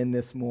should have been in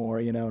this more,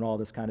 and all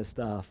this kind of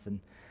stuff. And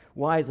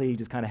wisely, he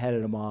just kind of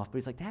headed him off. But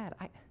he's like, Dad,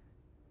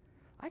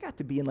 I got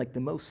to be in like the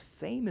most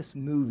famous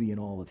movie in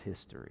all of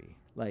history.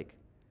 Like,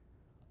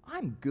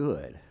 I'm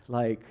good.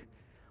 Like,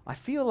 I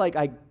feel like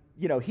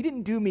he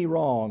didn't do me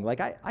wrong.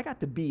 Like, I got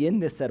to be in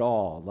this at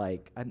all.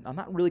 Like, I'm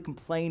not really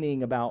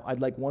complaining about,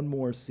 I'd like one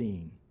more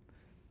scene.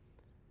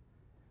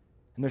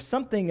 And there's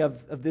something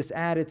of this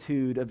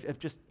attitude of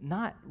just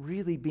not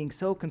really being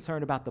so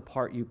concerned about the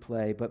part you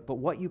play, but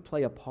what you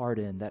play a part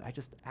in that I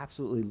just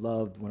absolutely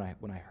loved when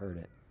I heard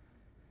it.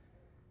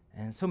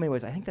 And in so many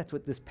ways, I think that's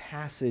what this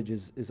passage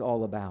is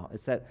all about.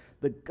 It's that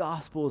the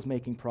gospel is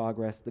making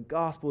progress. The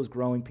gospel is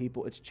growing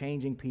people. It's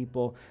changing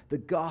people. The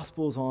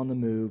gospel is on the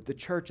move. The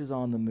church is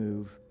on the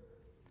move.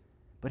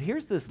 But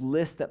here's this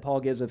list that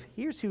Paul gives of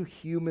here's who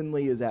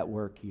humanly is at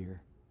work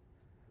here.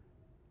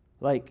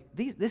 Like,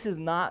 this is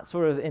not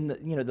sort of in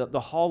the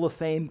Hall of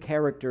Fame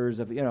characters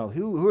of,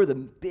 who are the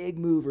big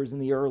movers in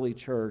the early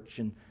church.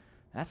 And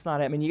that's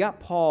not it. I mean, you got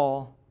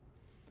Paul,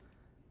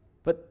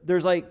 but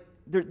there's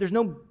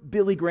no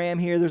Billy Graham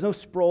here. There's no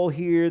Sproul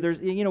here. There's,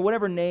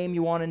 whatever name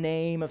you want to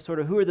name of sort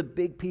of who are the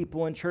big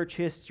people in church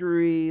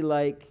history,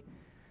 like,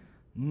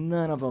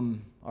 none of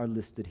them are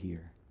listed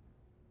here.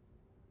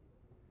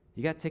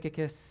 You got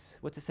Tychicus.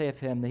 What's to say of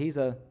him? That he's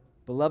a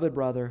beloved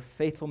brother,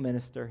 faithful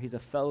minister. He's a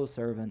fellow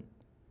servant.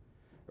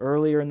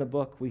 Earlier in the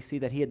book, we see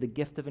that he had the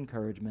gift of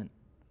encouragement.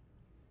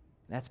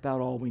 That's about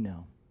all we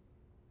know.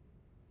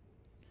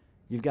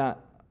 You've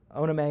got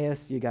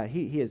Onesimus. You got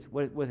he is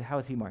how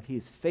is he marked? He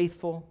is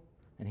faithful.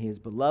 And he is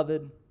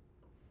beloved.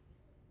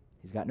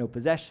 He's got no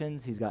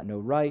possessions. He's got no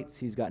rights.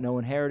 He's got no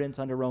inheritance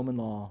under Roman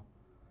law.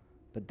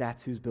 But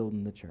that's who's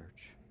building the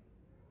church.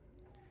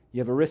 You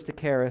have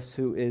Aristarchus,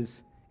 who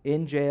is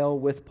in jail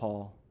with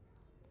Paul.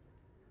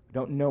 We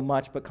don't know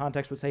much, but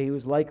context would say he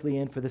was likely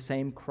in for the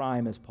same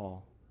crime as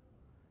Paul.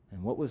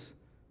 And what was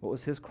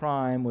his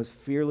crime was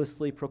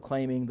fearlessly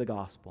proclaiming the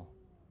gospel.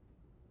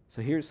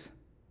 So here's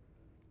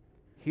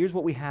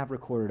what we have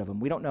recorded of him.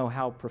 We don't know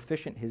how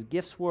proficient his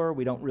gifts were.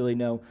 We don't really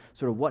know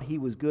sort of what he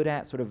was good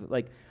at, sort of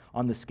like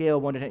on the scale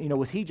of 1 to 10.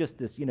 Was he just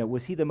this,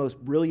 was he the most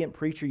brilliant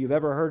preacher you've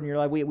ever heard in your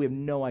life? We have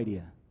no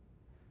idea.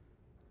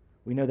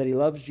 We know that he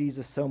loves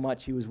Jesus so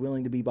much he was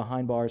willing to be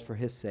behind bars for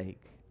his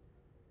sake,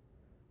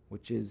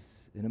 which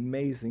is an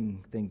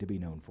amazing thing to be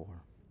known for.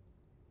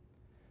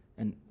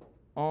 And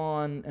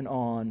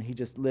on, he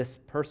just lists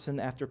person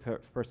after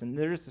person.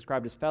 They're just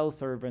described as fellow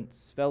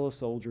servants, fellow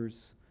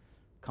soldiers,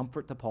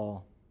 comfort to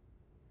Paul.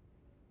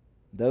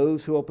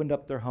 Those who opened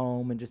up their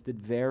home and just did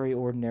very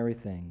ordinary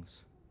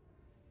things.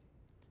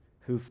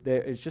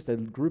 It's just a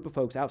group of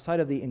folks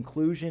outside of the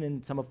inclusion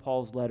in some of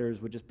Paul's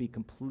letters would just be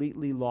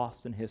completely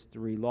lost in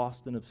history,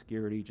 lost in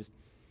obscurity, just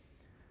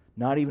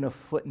not even a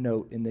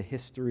footnote in the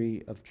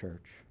history of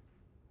church.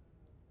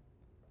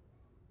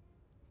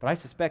 But I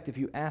suspect if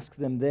you ask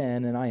them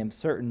then, and I am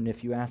certain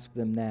if you ask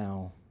them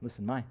now,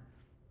 listen,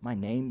 my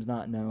name's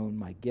not known,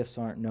 my gifts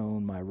aren't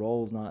known, my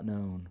role's not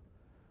known,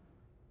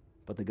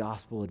 but the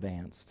gospel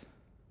advanced.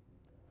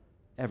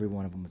 Every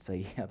one of them would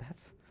say, yeah,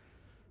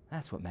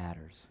 that's what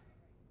matters.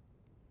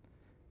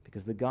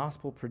 Because the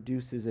gospel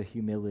produces a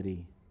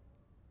humility.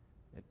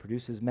 It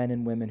produces men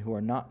and women who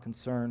are not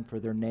concerned for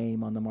their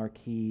name on the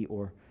marquee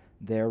or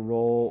their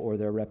role or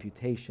their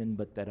reputation,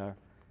 but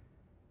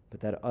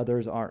that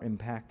others are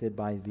impacted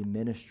by the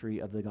ministry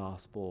of the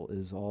gospel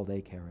is all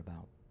they care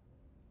about.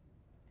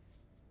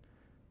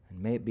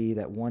 And may it be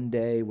that one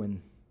day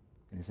when,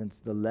 in a sense,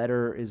 the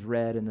letter is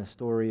read and the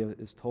story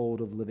is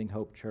told of Living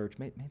Hope Church,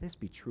 may this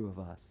be true of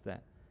us,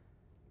 that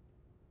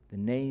the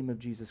name of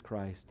Jesus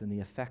Christ and the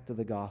effect of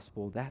the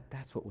gospel,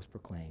 that's what was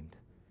proclaimed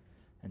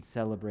and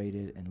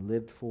celebrated and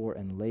lived for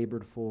and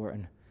labored for,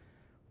 and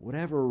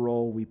whatever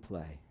role we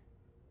play,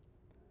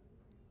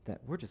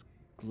 that we're just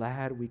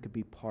glad we could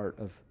be part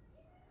of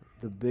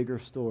the bigger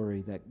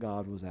story that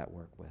God was at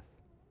work with.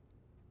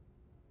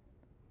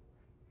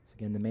 So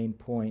again, the main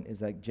point is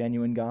that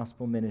genuine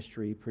gospel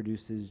ministry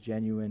produces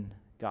genuine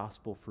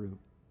gospel fruit.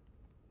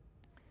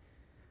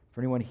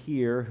 For anyone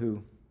here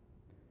who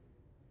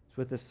is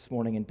with us this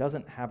morning and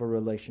doesn't have a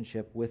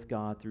relationship with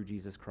God through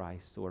Jesus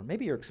Christ, or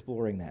maybe you're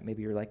exploring that.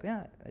 Maybe you're like,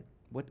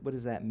 what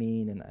does that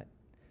mean? And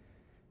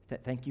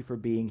thank you for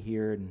being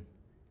here, and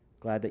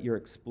glad that you're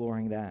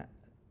exploring that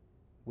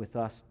with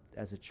us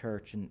as a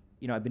church. And,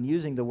 I've been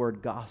using the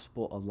word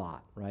gospel a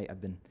lot, right?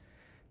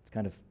 It's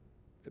kind of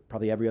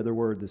probably every other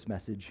word this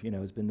message,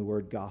 has been the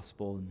word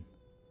gospel, and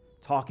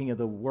talking of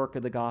the work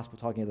of the gospel,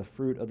 talking of the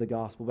fruit of the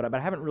gospel, but I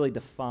haven't really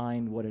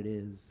defined what it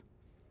is.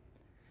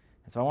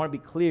 And so I want to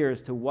be clear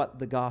as to what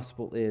the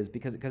gospel is,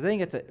 because I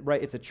think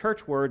it's a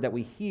church word that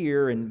we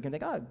hear and you can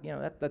think,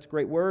 that's a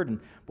great word, and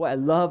boy, I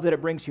love that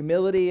it brings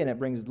humility and it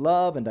brings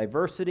love and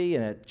diversity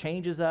and it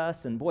changes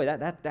us, and boy,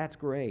 that's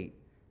great.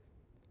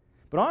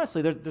 But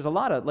honestly, there's a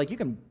lot of, you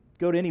can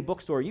go to any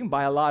bookstore, you can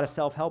buy a lot of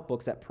self-help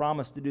books that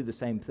promise to do the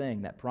same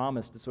thing, that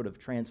promise to sort of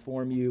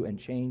transform you and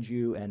change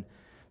you and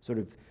sort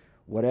of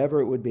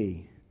whatever it would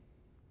be.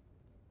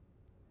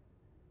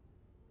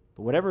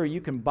 But whatever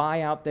you can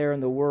buy out there in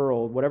the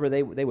world, whatever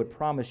they would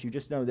promise you,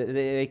 just know that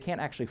they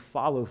can't actually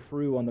follow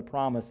through on the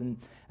promise. And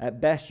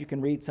at best, you can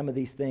read some of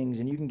these things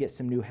and you can get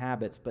some new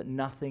habits, but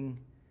nothing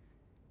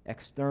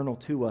external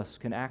to us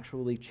can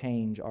actually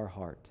change our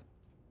heart.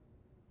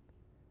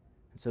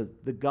 So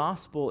the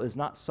gospel is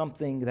not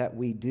something that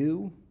we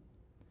do.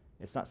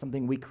 It's not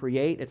something we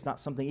create. It's not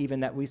something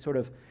even that we sort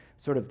of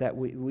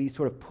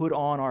put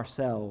on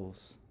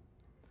ourselves.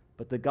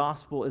 But the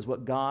gospel is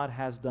what God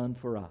has done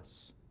for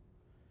us.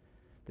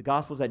 The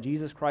gospel is that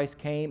Jesus Christ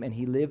came and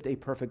he lived a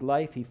perfect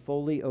life. He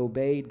fully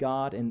obeyed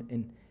God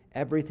in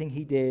everything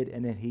he did,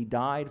 and then he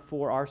died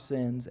for our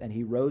sins, and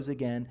he rose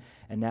again,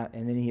 and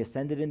then he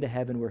ascended into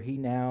heaven where he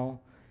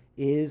now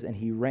is, and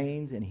he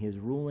reigns, and he is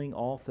ruling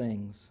all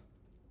things.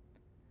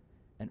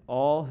 And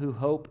all who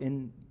hope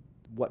in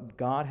what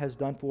God has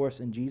done for us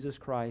in Jesus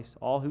Christ,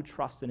 all who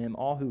trust in him,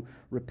 all who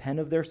repent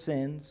of their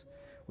sins,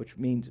 which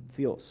means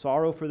feel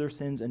sorrow for their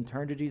sins and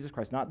turn to Jesus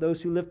Christ. Not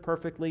those who live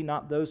perfectly,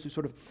 not those who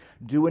sort of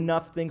do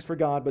enough things for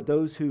God, but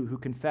those who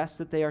confess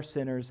that they are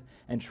sinners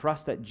and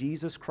trust that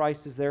Jesus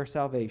Christ is their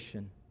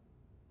salvation,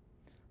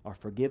 are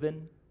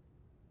forgiven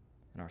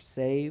and are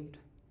saved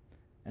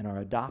and are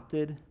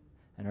adopted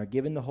and are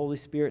given the Holy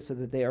Spirit so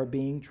that they are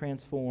being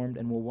transformed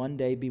and will one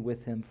day be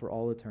with him for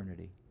all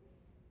eternity.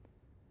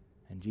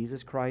 And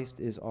Jesus Christ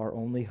is our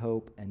only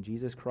hope, and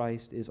Jesus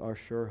Christ is our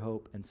sure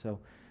hope. And so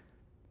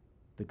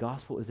the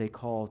gospel is a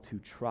call to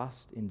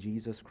trust in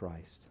Jesus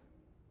Christ.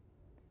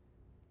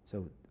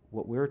 So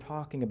what we're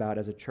talking about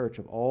as a church,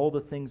 of all the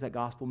things that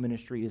gospel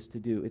ministry is to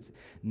do,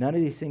 none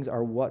of these things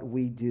are what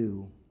we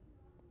do,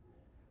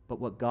 but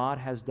what God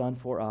has done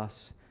for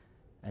us,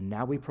 and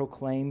now we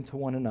proclaim to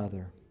one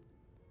another,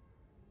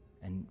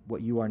 and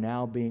what you are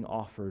now being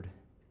offered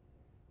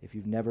if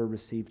you've never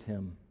received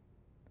him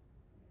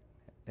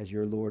as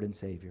your Lord and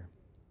Savior.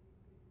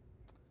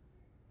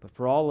 But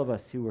for all of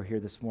us who are here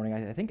this morning,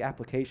 I think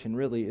application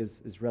really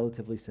is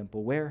relatively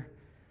simple. Where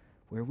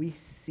we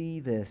see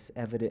this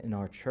evident in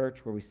our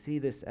church, where we see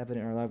this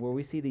evident in our life, where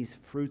we see these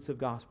fruits of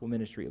gospel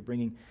ministry, of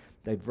bringing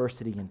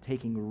diversity and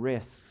taking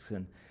risks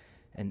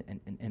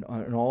and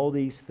all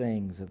these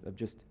things,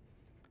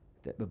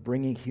 of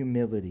bringing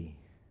humility,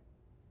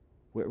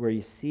 where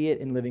you see it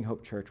in Living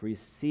Hope Church, where you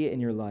see it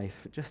in your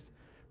life, just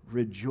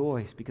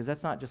rejoice, because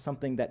that's not just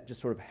something that just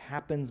sort of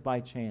happens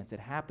by chance. It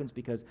happens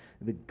because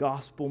the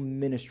gospel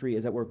ministry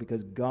is at work,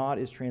 because God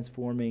is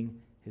transforming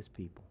his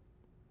people.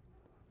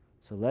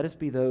 So let us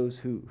be those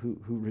who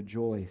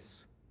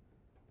rejoice.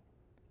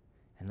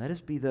 And let us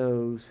be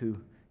those who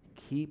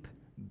keep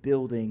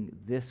building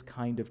this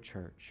kind of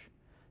church.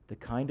 The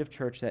kind of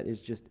church that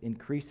is just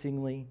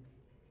increasingly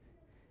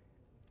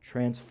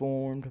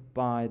transformed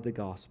by the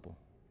gospel.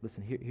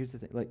 Listen, here's the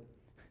thing.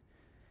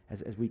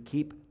 As we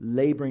keep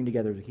laboring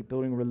together, as we keep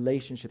building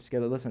relationships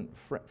together, listen,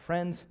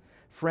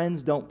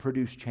 friends don't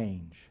produce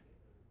change.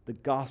 The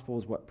gospel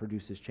is what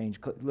produces change.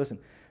 Listen,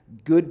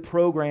 good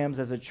programs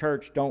as a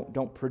church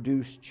don't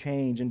produce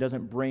change and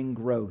doesn't bring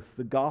growth.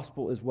 The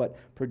gospel is what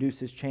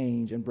produces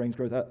change and brings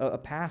growth. A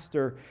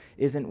pastor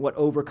isn't what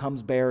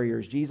overcomes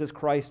barriers. Jesus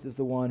Christ is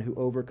the one who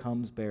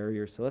overcomes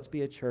barriers. So let's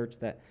be a church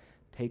that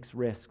takes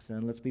risks,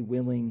 and let's be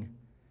willing,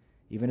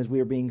 even as we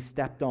are being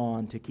stepped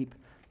on, to keep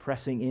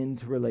pressing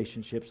into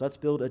relationships. Let's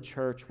build a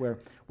church where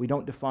we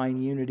don't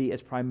define unity as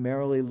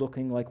primarily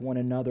looking like one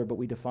another, but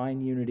we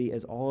define unity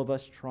as all of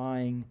us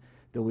trying,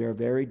 though we are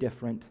very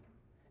different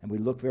and we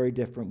look very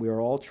different. We are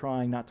all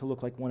trying not to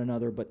look like one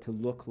another, but to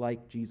look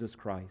like Jesus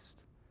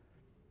Christ.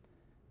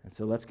 And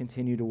so let's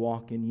continue to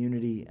walk in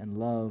unity and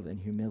love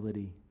and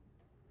humility,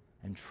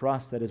 and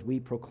trust that as we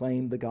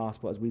proclaim the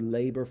gospel, as we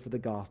labor for the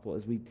gospel,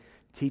 as we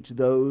teach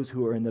those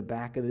who are in the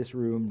back of this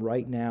room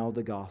right now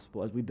the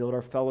gospel, as we build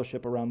our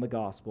fellowship around the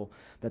gospel,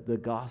 that the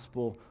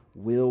gospel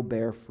will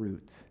bear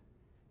fruit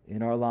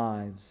in our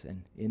lives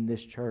and in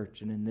this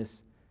church and in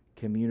this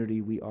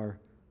community we are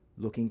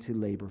looking to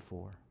labor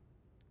for.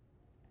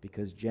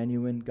 Because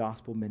genuine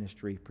gospel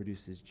ministry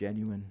produces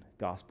genuine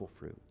gospel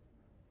fruit.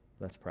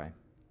 Let's pray.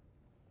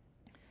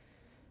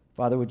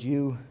 Father, would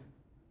you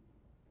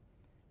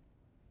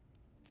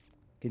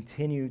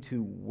continue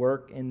to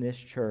work in this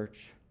church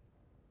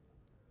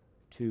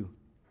to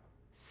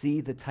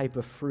see the type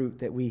of fruit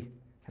that we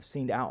have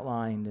seen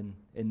outlined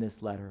in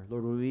this letter.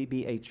 Lord, will we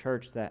be a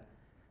church that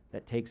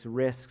takes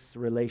risks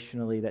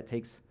relationally, that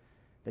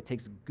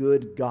takes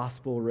good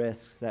gospel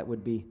risks, that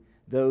would be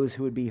those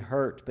who would be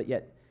hurt but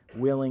yet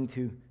willing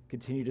to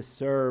continue to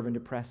serve and to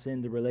press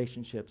into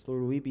relationships.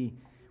 Lord,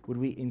 would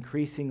we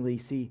increasingly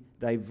see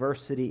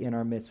diversity in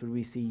our midst? Would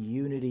we see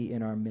unity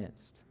in our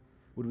midst?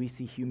 Would we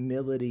see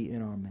humility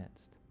in our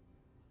midst?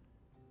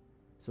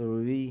 So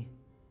would we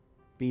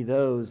be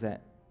those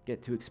that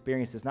get to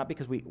experience this, not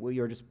because we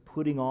are just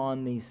putting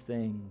on these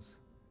things,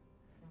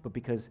 but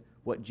because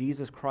what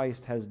Jesus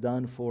Christ has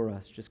done for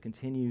us just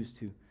continues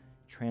to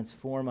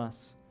transform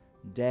us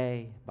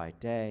day by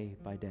day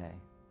by day.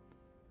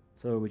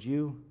 So would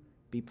you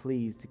be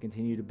pleased to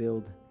continue to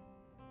build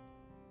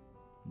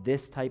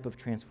this type of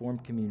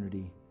transformed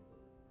community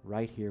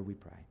right here, we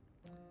pray.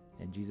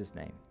 In Jesus'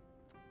 name,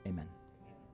 amen.